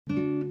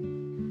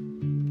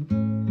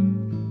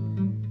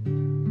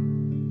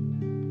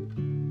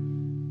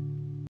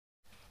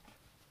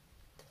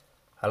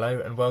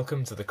Hello and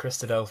welcome to the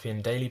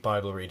Christadelphian Daily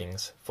Bible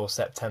Readings for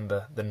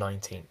September the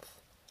 19th.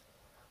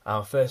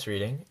 Our first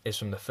reading is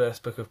from the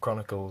first book of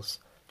Chronicles,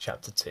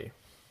 chapter 2.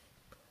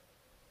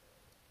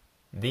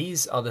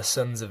 These are the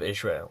sons of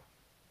Israel: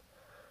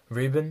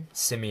 Reuben,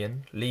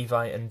 Simeon,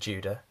 Levi and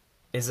Judah,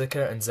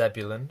 Issachar and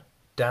Zebulun,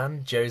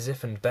 Dan,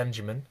 Joseph and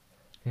Benjamin,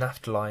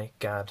 Naphtali,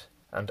 Gad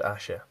and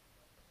Asher.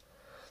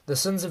 The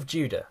sons of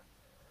Judah: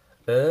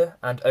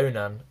 and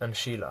Onan and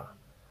Shelah,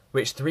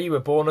 which three were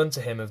born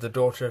unto him of the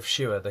daughter of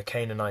Shua the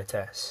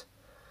Canaanitess.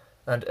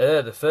 And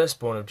the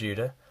firstborn of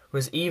Judah,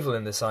 was evil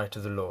in the sight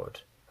of the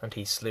Lord, and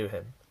he slew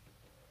him.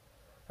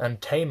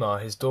 And Tamar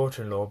his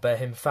daughter-in-law bare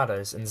him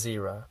Phares and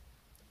Zerah.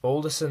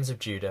 All the sons of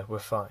Judah were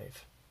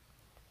 5.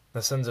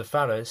 The sons of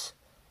Phares: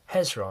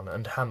 Hezron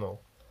and Hamul.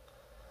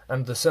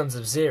 And the sons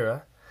of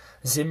Zerah: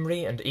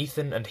 Zimri and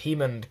Ethan and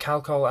Heman and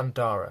Calcol and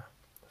Dara,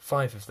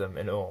 5 of them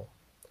in all.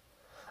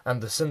 And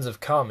the sons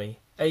of Carmi: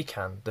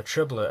 Achan, the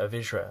troubler of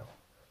Israel,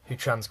 who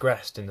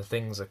transgressed in the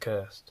things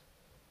accursed.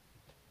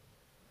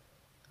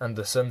 And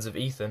the sons of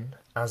Ethan: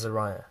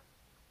 Azariah.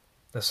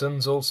 The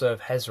sons also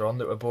of Hezron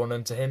that were born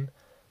unto him: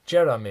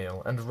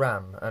 Jerahmeel, and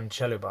Ram, and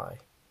Chelubai.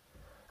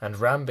 And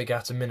Ram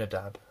begat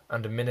Aminadab,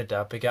 and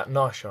Aminadab begat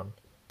Nahshon,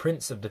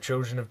 prince of the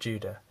children of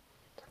Judah.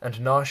 And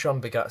Nahshon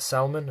begat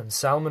Salmon, and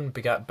Salmon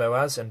begat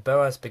Boaz, and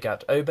Boaz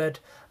begat Obed,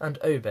 and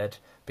Obed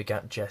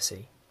begat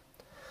Jesse.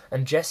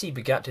 And Jesse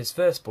begat his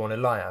firstborn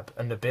Eliab,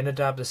 and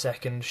Abinadab the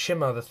second,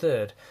 Shimah the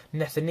third,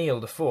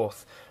 Nethaneel the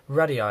fourth,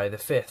 Radai the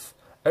fifth,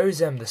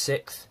 Ozem the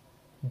sixth,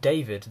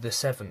 David the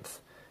seventh,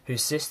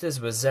 whose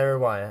sisters were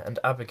Zeruiah and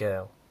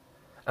Abigail.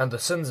 And the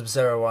sons of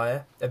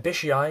Zeruiah: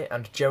 Abishai,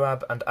 and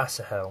Joab, and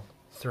Asahel,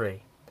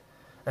 3.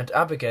 And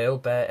Abigail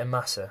bare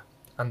Amasa,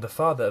 and the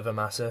father of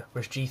Amasa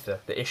was Jether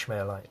the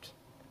Ishmaelite.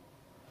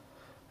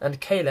 And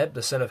Caleb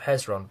the son of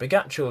Hezron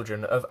begat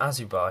children of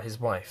Azubah his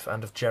wife,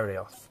 and of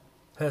Jerioth.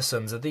 Her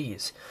sons are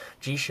these: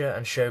 Jesha,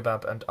 and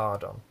Shobab, and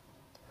Ardon.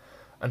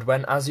 And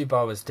when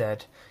Azubah was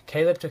dead,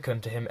 Caleb took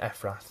unto him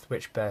Ephrath,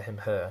 which bare him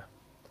Hur.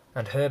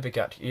 And Hur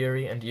begat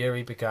Uri, and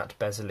Uri begat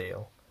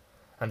Bezaleel.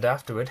 And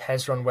afterward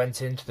Hezron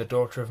went in to the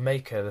daughter of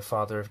Machir the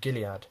father of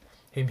Gilead,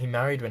 whom he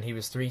married when he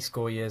was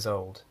 60 years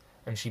old,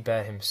 and she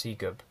bare him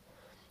Segub.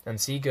 And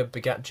Segub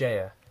begat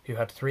Jair, who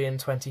had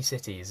 23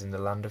 cities in the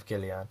land of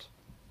Gilead.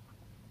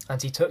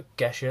 And he took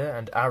Geshur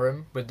and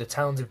Aram with the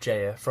towns of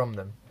Jair from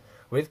them,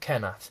 with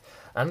Kenath,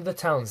 and the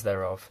towns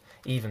thereof,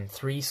 even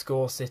 80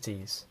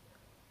 cities.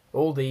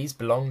 All these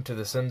belonged to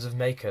the sons of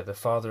Machir the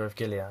father of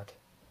Gilead.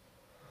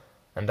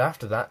 And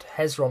after that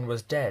Hezron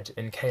was dead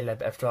in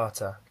Caleb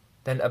Ephratah.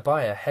 Then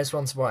Abiah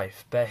Hezron's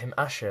wife bare him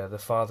Asher the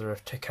father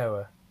of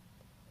Tekoa.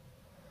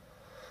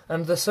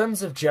 And the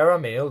sons of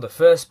Jerahmeel the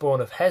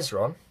firstborn of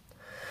Hezron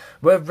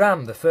were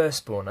Ram the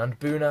firstborn, and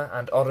Bunah,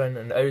 and Oren,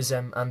 and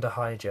Ozem, and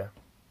Ahijah.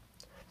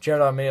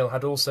 Jerahmeel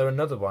had also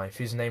another wife,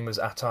 whose name was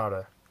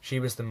Atara. She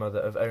was the mother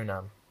of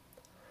Onam.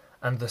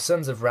 And the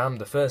sons of Ram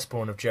the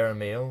firstborn of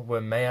Jerahmeel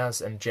were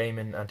Maaz, and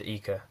Jamin, and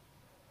Eker.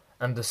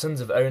 And the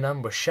sons of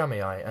Onam were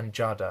Shammai, and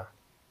Jada.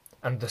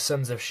 And the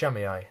sons of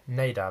Shammai: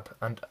 Nadab,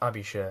 and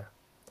Abishur.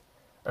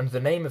 And the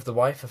name of the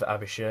wife of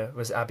Abishur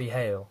was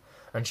Abihail,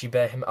 and she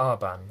bare him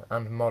Arban,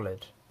 and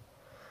Molid.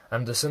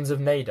 And the sons of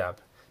Nadab: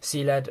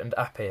 Seled, and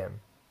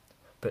Appaim.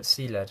 But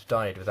Seled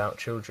died without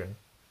children.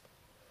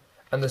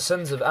 And the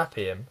sons of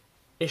Appaim: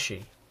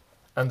 Ishi.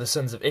 And the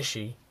sons of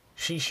Ishi: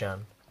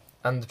 Shishan.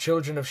 And the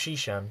children of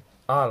Shishan: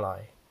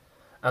 Arli.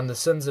 And the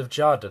sons of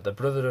Jada the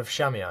brother of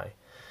Shammai: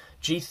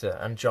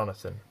 Jether and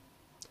Jonathan.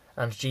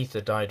 And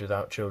Jether died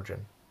without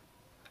children.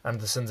 And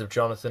the sons of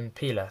Jonathan: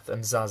 Peleth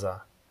and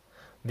Zaza.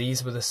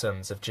 These were the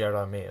sons of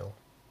Jerahmeel.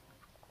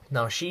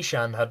 Now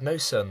Shishan had no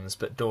sons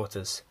but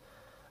daughters.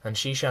 And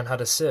Shishan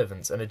had a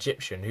servant, an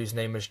Egyptian, whose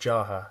name was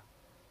Jarha.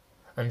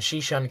 And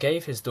Shishan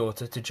gave his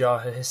daughter to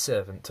Jarha his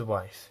servant to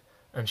wife,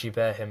 and she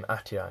bare him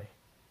Attai.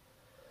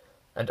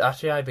 And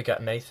Attai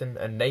begat Nathan,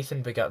 and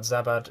Nathan begat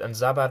Zabad, and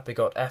Zabad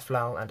begot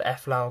Ephlal, and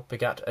Ephlal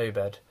begat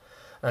Obed.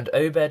 And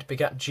Obed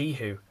begat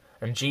Jehu,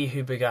 and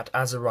Jehu begat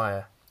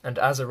Azariah, and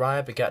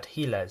Azariah begat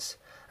Helez,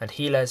 and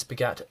Helez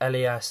begat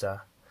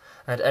Eleasah,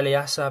 and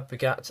Eleasah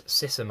begat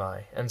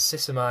Sisamai, and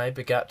Sisamai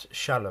begat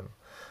Shallum,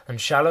 and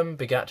Shallum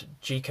begat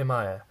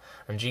Jechamiah,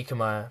 and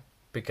Jechamiah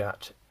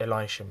begat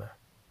Elishama.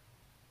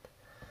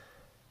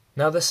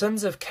 Now the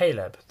sons of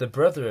Caleb, the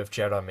brother of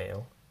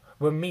Jerahmeel,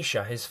 were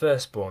Misha his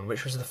firstborn,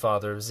 which was the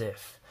father of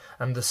Ziph,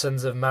 and the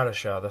sons of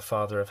Marashah the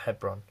father of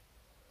Hebron.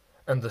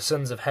 And the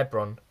sons of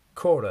Hebron: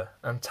 Korah,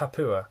 and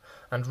Tappuah,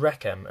 and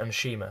Rechem, and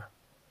Shema.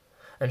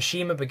 And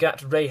Shema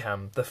begat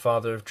Raham the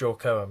father of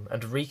Jorkoam,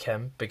 and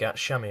Rechem begat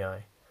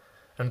Shammai.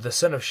 And the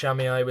son of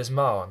Shammai was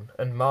Maon,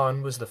 and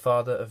Maon was the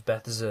father of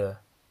Beth-zur.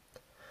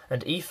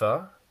 And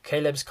Ephah,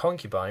 Caleb's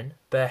concubine,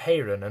 bare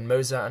Haran, and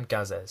Moza, and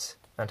Gazez,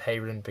 and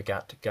Haran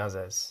begat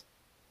Gazez.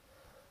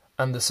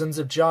 And the sons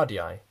of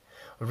Jardai: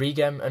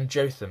 Regem, and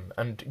Jotham,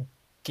 and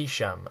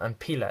Gisham, and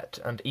Pelet,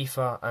 and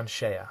Ephah, and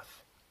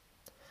Sheath.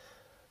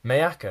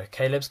 Maacah,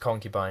 Caleb's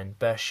concubine,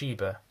 bare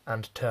Sheba,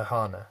 and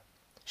Tirhana.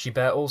 She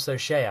bare also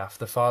Sheaph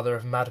the father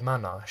of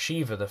Madmannah,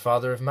 Sheva the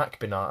father of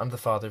Machbenah, and the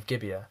father of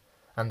Gibeah,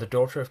 and the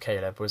daughter of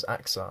Caleb was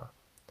Achsah.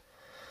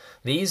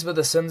 These were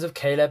the sons of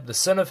Caleb the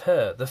son of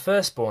Hur, the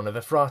firstborn of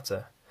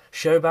Ephratah,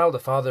 Shobal the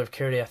father of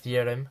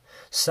Kiriath-Jearim,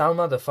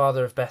 Salma the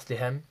father of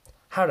Bethlehem,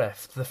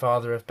 Hareph the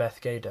father of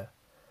Bethgader.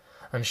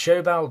 And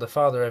Shobal the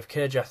father of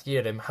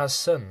Kirjath-Jearim has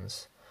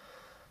sons,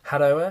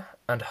 Haroeh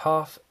and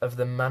half of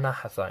the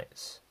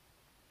Manahathites.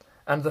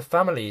 And the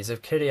families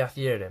of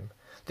Kiriath-Jearim,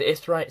 the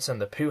Ithrites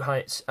and the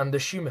Puhites, and the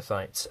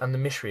Shumathites and the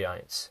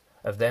Mishriites.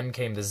 Of them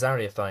came the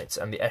Zariathites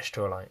and the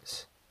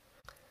Eshtolites.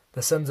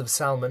 The sons of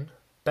Salmon,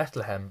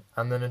 Bethlehem,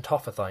 and the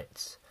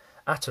Netophathites,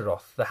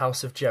 Ataroth, the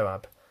house of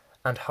Joab,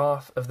 and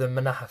half of the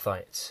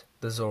Manahathites,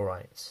 the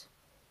Zorites.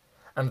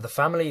 And the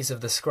families of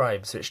the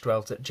scribes which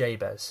dwelt at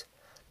Jabez,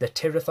 the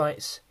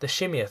Tirathites, the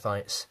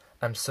Shimeathites,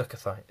 and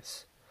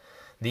Succothites.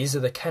 These are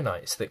the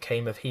Kenites that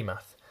came of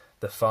Hemath,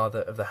 the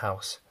father of the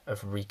house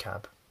of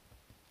Rechab.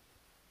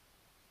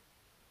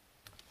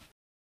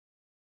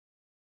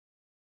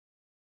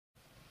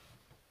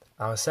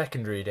 Our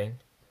second reading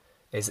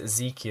is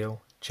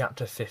Ezekiel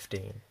chapter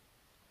 15.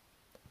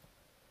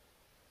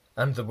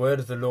 And the word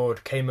of the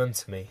Lord came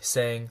unto me,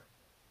 saying,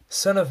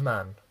 Son of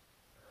man,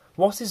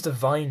 what is the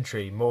vine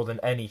tree more than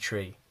any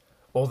tree,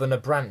 or than a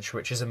branch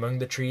which is among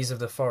the trees of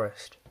the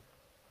forest?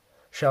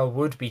 Shall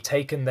wood be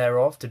taken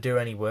thereof to do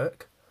any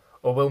work,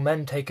 or will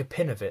men take a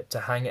pin of it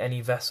to hang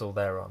any vessel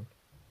thereon?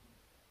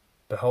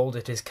 Behold,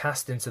 it is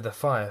cast into the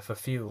fire for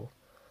fuel.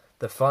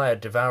 The fire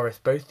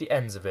devoureth both the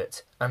ends of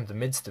it, and the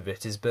midst of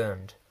it is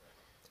burned.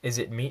 Is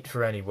it meet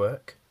for any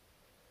work?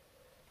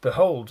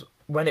 Behold,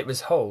 when it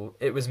was whole,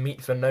 it was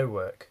meet for no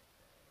work.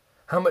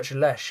 How much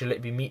less shall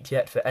it be meet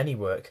yet for any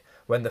work,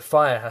 when the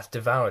fire hath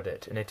devoured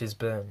it, and it is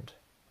burned?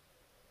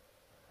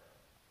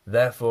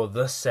 Therefore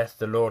thus saith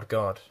the Lord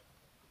God,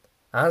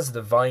 As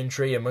the vine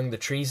tree among the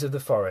trees of the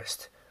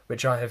forest,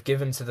 which I have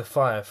given to the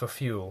fire for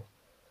fuel,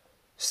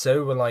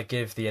 so will I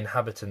give the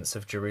inhabitants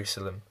of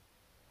Jerusalem.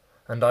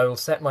 And I will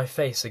set my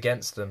face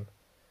against them.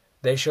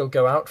 They shall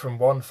go out from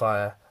one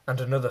fire, and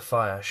another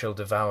fire shall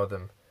devour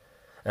them.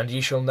 And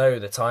ye shall know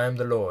that I am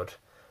the Lord,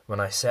 when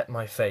I set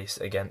my face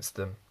against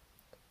them.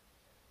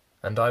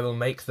 And I will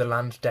make the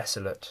land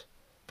desolate,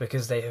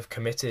 because they have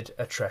committed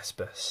a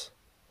trespass,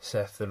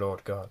 saith the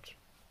Lord God.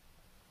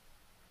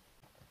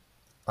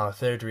 Our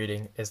third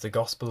reading is the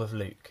Gospel of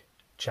Luke,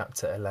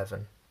 chapter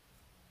 11.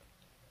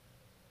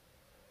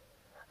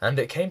 And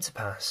it came to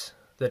pass,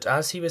 that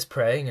as he was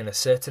praying in a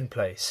certain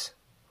place,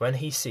 when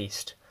he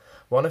ceased,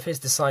 one of his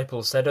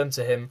disciples said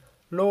unto him,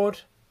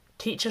 Lord,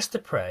 teach us to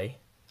pray,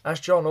 as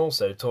John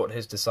also taught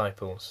his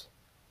disciples.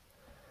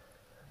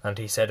 And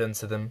he said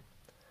unto them,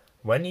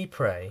 When ye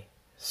pray,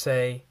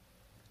 say,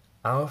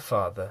 Our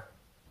Father,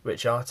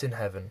 which art in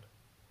heaven,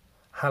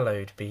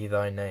 hallowed be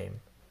thy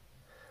name.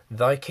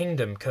 Thy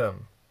kingdom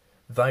come,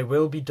 thy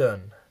will be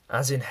done,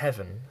 as in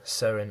heaven,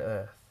 so in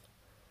earth.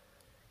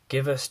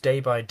 Give us day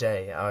by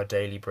day our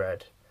daily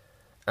bread,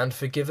 and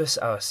forgive us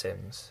our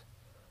sins,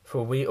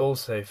 for we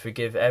also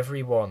forgive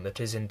every one that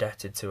is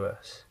indebted to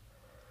us.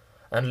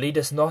 And lead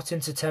us not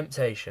into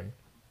temptation,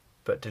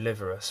 but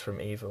deliver us from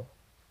evil.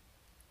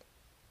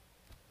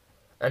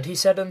 And he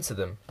said unto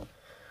them,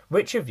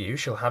 Which of you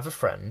shall have a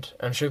friend,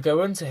 and shall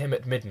go unto him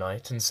at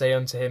midnight, and say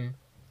unto him,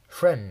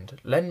 Friend,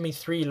 lend me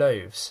 3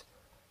 loaves,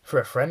 for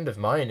a friend of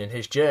mine in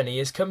his journey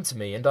is come to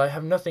me, and I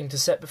have nothing to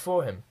set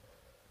before him?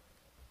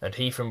 And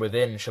he from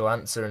within shall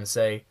answer and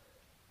say,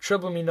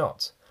 Trouble me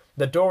not,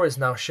 the door is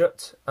now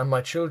shut, and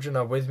my children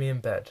are with me in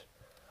bed.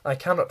 I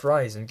cannot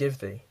rise and give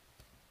thee.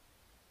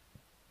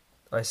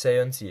 I say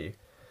unto you,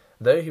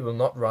 though he will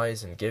not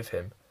rise and give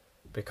him,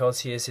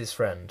 because he is his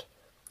friend,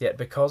 yet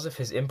because of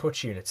his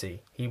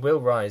importunity he will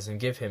rise and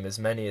give him as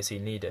many as he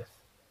needeth.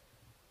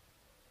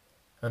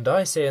 And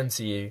I say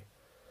unto you,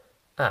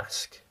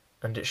 Ask,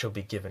 and it shall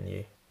be given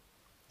you.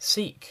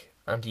 Seek,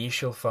 and ye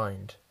shall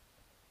find.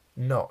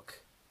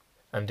 Knock,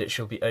 and it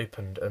shall be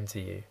opened unto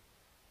you.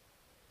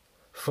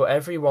 For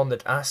every one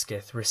that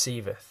asketh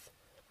receiveth,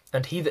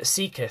 and he that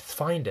seeketh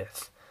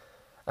findeth,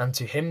 and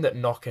to him that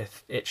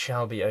knocketh it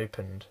shall be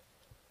opened.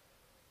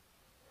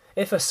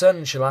 If a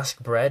son shall ask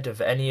bread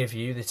of any of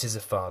you that is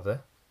a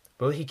father,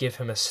 will he give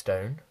him a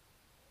stone?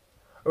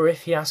 Or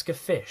if he ask a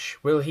fish,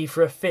 will he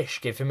for a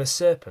fish give him a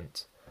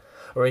serpent?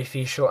 Or if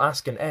he shall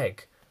ask an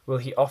egg, will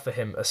he offer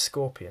him a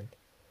scorpion?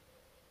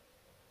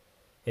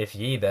 If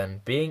ye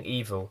then, being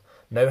evil,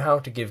 know how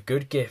to give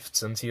good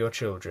gifts unto your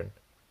children,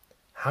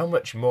 how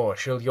much more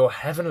shall your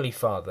heavenly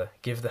Father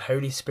give the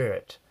Holy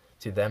Spirit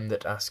to them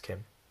that ask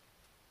him?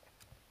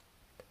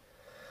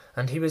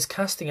 And he was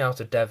casting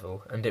out a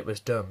devil, and it was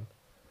dumb.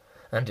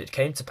 And it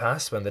came to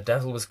pass, when the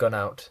devil was gone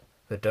out,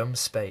 the dumb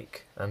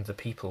spake, and the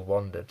people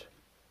wondered.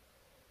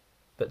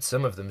 But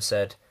some of them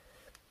said,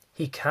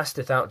 He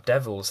casteth out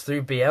devils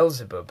through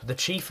Beelzebub, the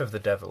chief of the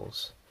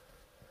devils.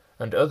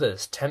 And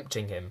others,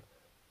 tempting him,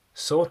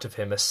 sought of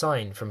him a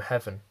sign from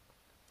heaven.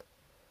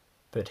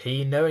 But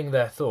he, knowing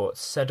their thoughts,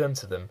 said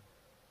unto them,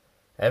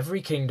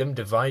 Every kingdom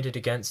divided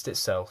against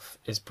itself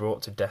is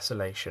brought to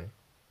desolation,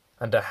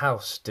 and a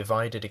house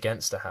divided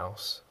against a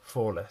house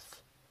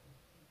falleth.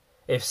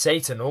 If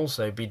Satan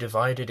also be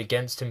divided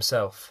against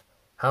himself,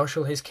 how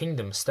shall his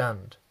kingdom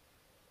stand?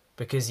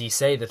 Because ye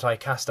say that I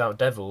cast out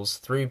devils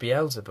through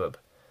Beelzebub.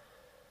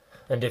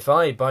 And if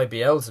I by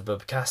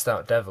Beelzebub cast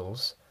out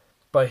devils,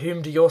 by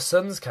whom do your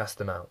sons cast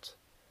them out?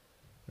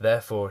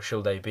 Therefore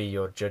shall they be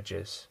your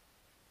judges.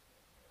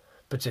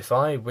 But if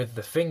I with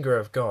the finger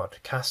of God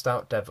cast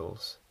out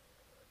devils,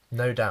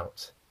 no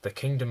doubt the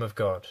kingdom of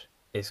God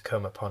is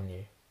come upon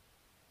you.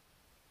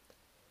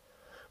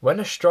 When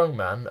a strong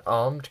man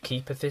armed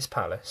keepeth his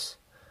palace,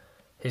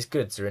 his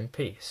goods are in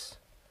peace.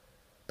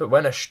 But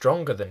when a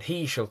stronger than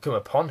he shall come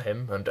upon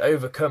him, and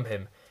overcome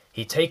him,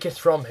 he taketh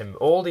from him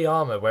all the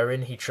armour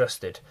wherein he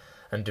trusted,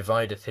 and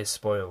divideth his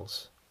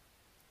spoils.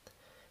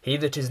 He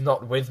that is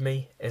not with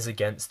me is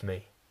against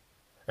me,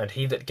 and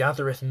he that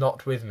gathereth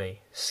not with me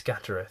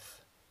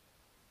scattereth.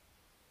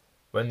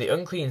 When the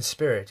unclean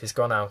spirit is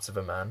gone out of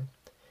a man,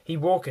 he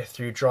walketh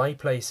through dry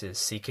places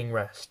seeking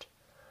rest,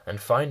 and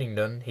finding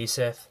none, he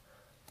saith,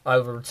 I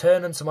will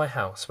return unto my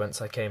house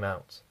whence I came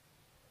out.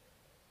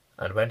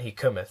 And when he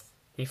cometh,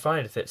 he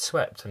findeth it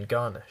swept and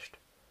garnished.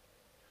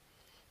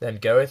 Then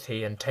goeth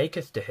he and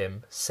taketh to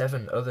him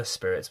 7 other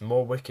spirits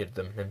more wicked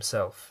than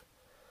himself,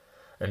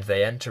 and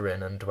they enter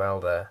in and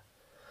dwell there,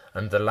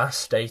 and the last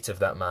state of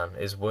that man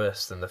is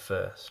worse than the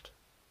first.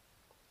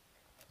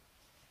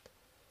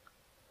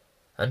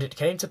 And it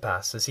came to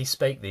pass, as he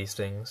spake these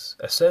things,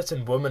 a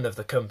certain woman of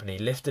the company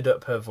lifted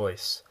up her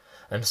voice,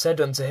 and said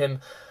unto him,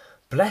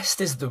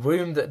 Blessed is the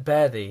womb that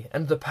bare thee,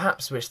 and the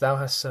paps which thou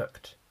hast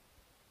sucked.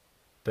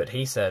 But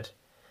he said,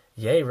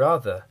 Yea,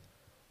 rather,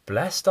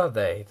 blessed are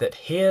they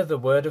that hear the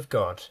word of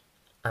God,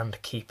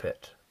 and keep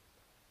it.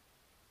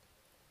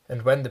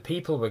 And when the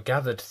people were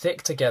gathered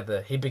thick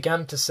together, he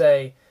began to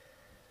say,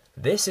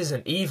 This is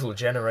an evil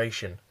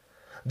generation.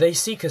 They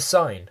seek a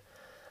sign,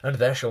 and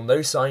there shall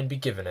no sign be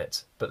given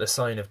it, but the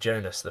sign of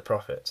Jonas the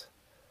prophet.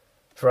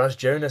 For as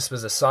Jonas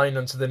was a sign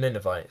unto the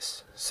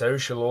Ninevites, so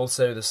shall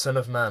also the Son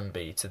of Man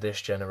be to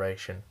this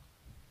generation.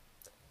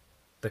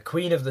 The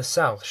queen of the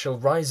south shall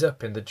rise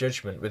up in the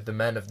judgment with the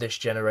men of this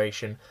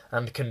generation,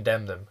 and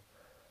condemn them.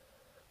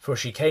 For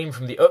she came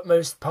from the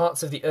utmost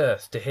parts of the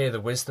earth to hear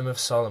the wisdom of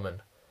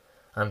Solomon,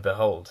 and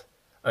behold,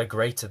 a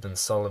greater than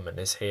Solomon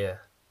is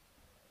here.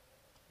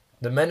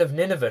 The men of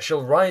Nineveh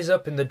shall rise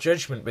up in the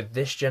judgment with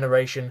this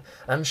generation,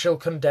 and shall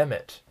condemn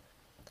it.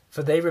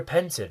 For they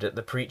repented at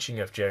the preaching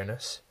of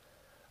Jonas,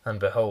 and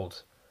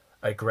behold,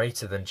 a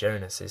greater than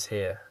Jonas is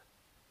here.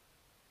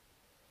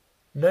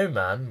 No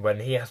man, when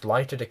he hath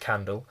lighted a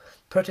candle,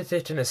 putteth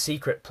it in a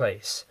secret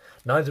place,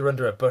 neither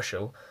under a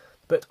bushel,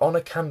 but on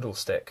a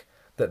candlestick,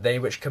 that they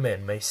which come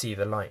in may see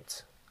the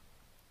light.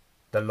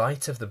 The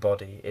light of the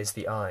body is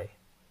the eye.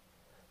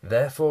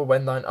 Therefore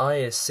when thine eye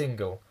is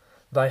single,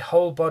 thy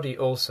whole body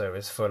also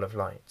is full of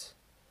light.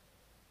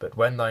 But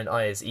when thine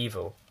eye is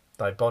evil,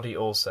 thy body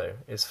also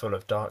is full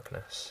of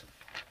darkness.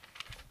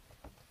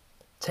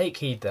 Take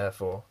heed,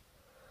 therefore,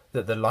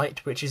 that the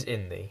light which is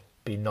in thee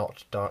be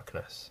not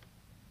darkness.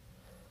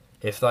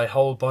 If thy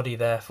whole body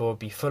therefore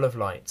be full of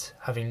light,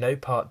 having no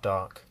part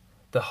dark,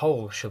 the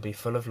whole shall be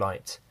full of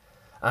light,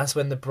 as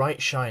when the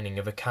bright shining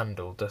of a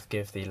candle doth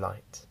give thee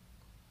light.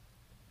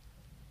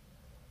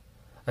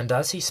 And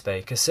as he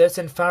spake, a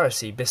certain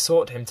Pharisee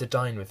besought him to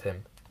dine with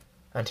him,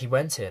 and he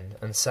went in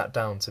and sat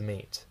down to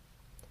meat.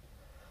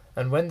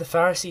 And when the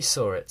Pharisee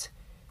saw it,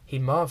 he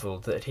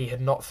marvelled that he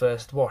had not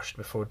first washed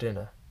before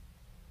dinner.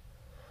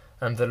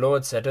 And the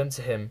Lord said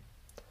unto him,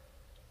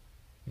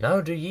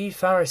 Now do ye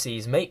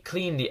Pharisees make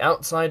clean the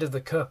outside of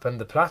the cup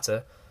and the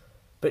platter,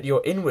 but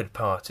your inward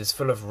part is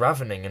full of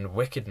ravening and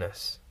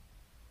wickedness.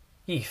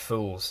 Ye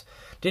fools,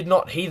 did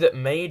not he that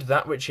made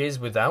that which is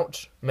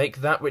without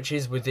make that which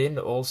is within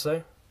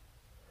also?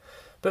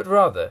 But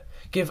rather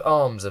give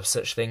alms of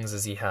such things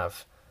as ye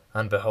have,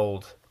 and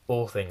behold,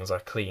 all things are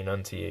clean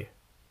unto you.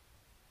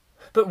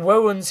 But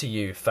woe unto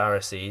you,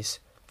 Pharisees,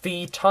 for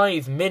ye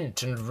tithe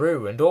mint and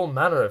rue and all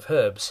manner of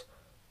herbs,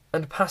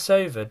 and pass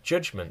over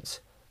judgment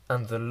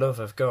and the love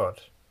of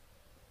God.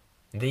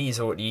 These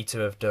ought ye to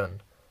have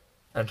done,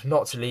 and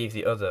not to leave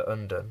the other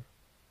undone.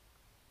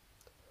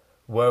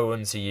 Woe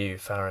unto you,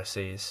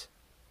 Pharisees,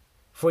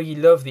 for ye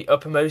love the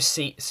uppermost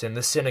seats in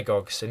the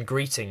synagogues and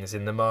greetings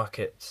in the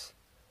markets.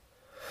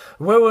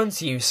 Woe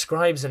unto you,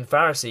 scribes and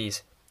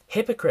Pharisees,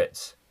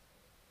 hypocrites!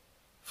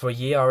 For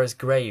ye are as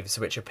graves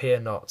which appear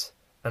not,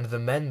 and the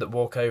men that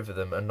walk over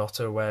them are not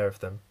aware of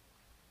them.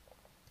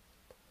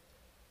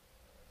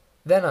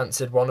 Then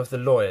answered one of the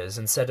lawyers,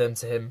 and said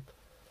unto him,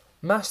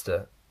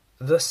 Master,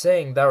 thus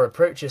saying thou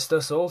reproachest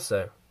us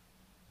also.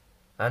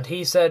 And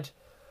he said,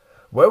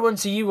 Woe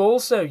unto you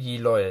also, ye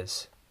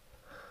lawyers!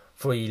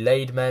 For ye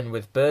lade men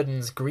with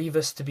burdens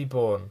grievous to be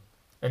borne,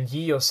 and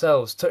ye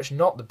yourselves touch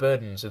not the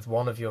burdens with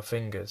one of your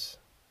fingers.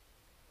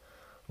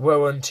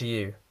 Woe unto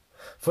you!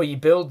 For ye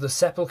build the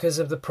sepulchres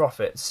of the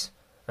prophets,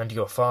 and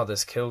your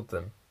fathers killed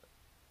them.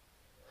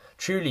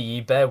 Truly ye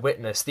bear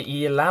witness that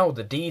ye allow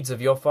the deeds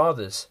of your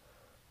fathers,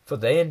 for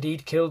they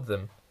indeed killed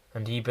them,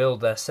 and ye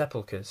build their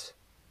sepulchres.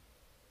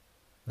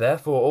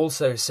 Therefore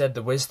also said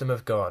the wisdom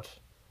of God,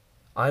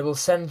 I will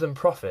send them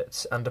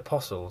prophets and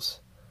apostles,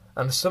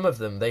 and some of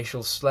them they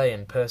shall slay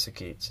and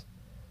persecute,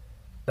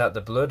 that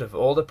the blood of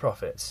all the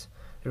prophets,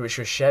 which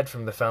was shed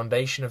from the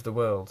foundation of the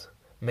world,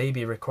 may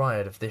be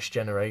required of this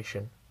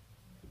generation.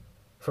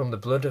 From the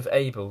blood of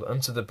Abel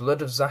unto the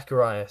blood of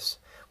Zacharias,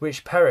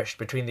 which perished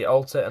between the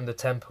altar and the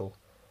temple,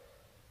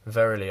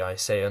 verily I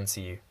say unto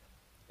you,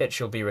 it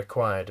shall be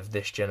required of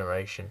this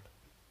generation.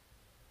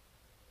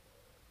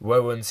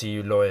 Woe unto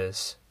you,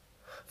 lawyers!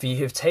 For ye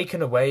have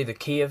taken away the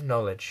key of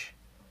knowledge.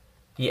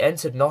 Ye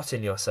entered not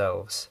in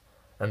yourselves,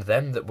 and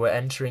them that were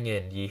entering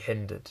in ye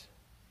hindered.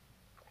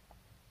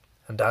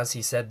 And as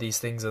he said these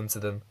things unto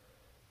them,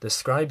 the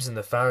scribes and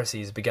the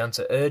Pharisees began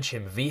to urge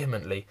him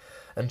vehemently,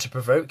 and to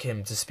provoke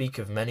him to speak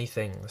of many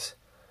things,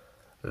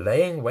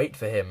 laying wait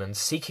for him, and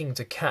seeking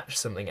to catch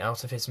something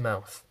out of his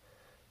mouth,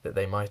 that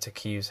they might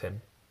accuse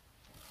him.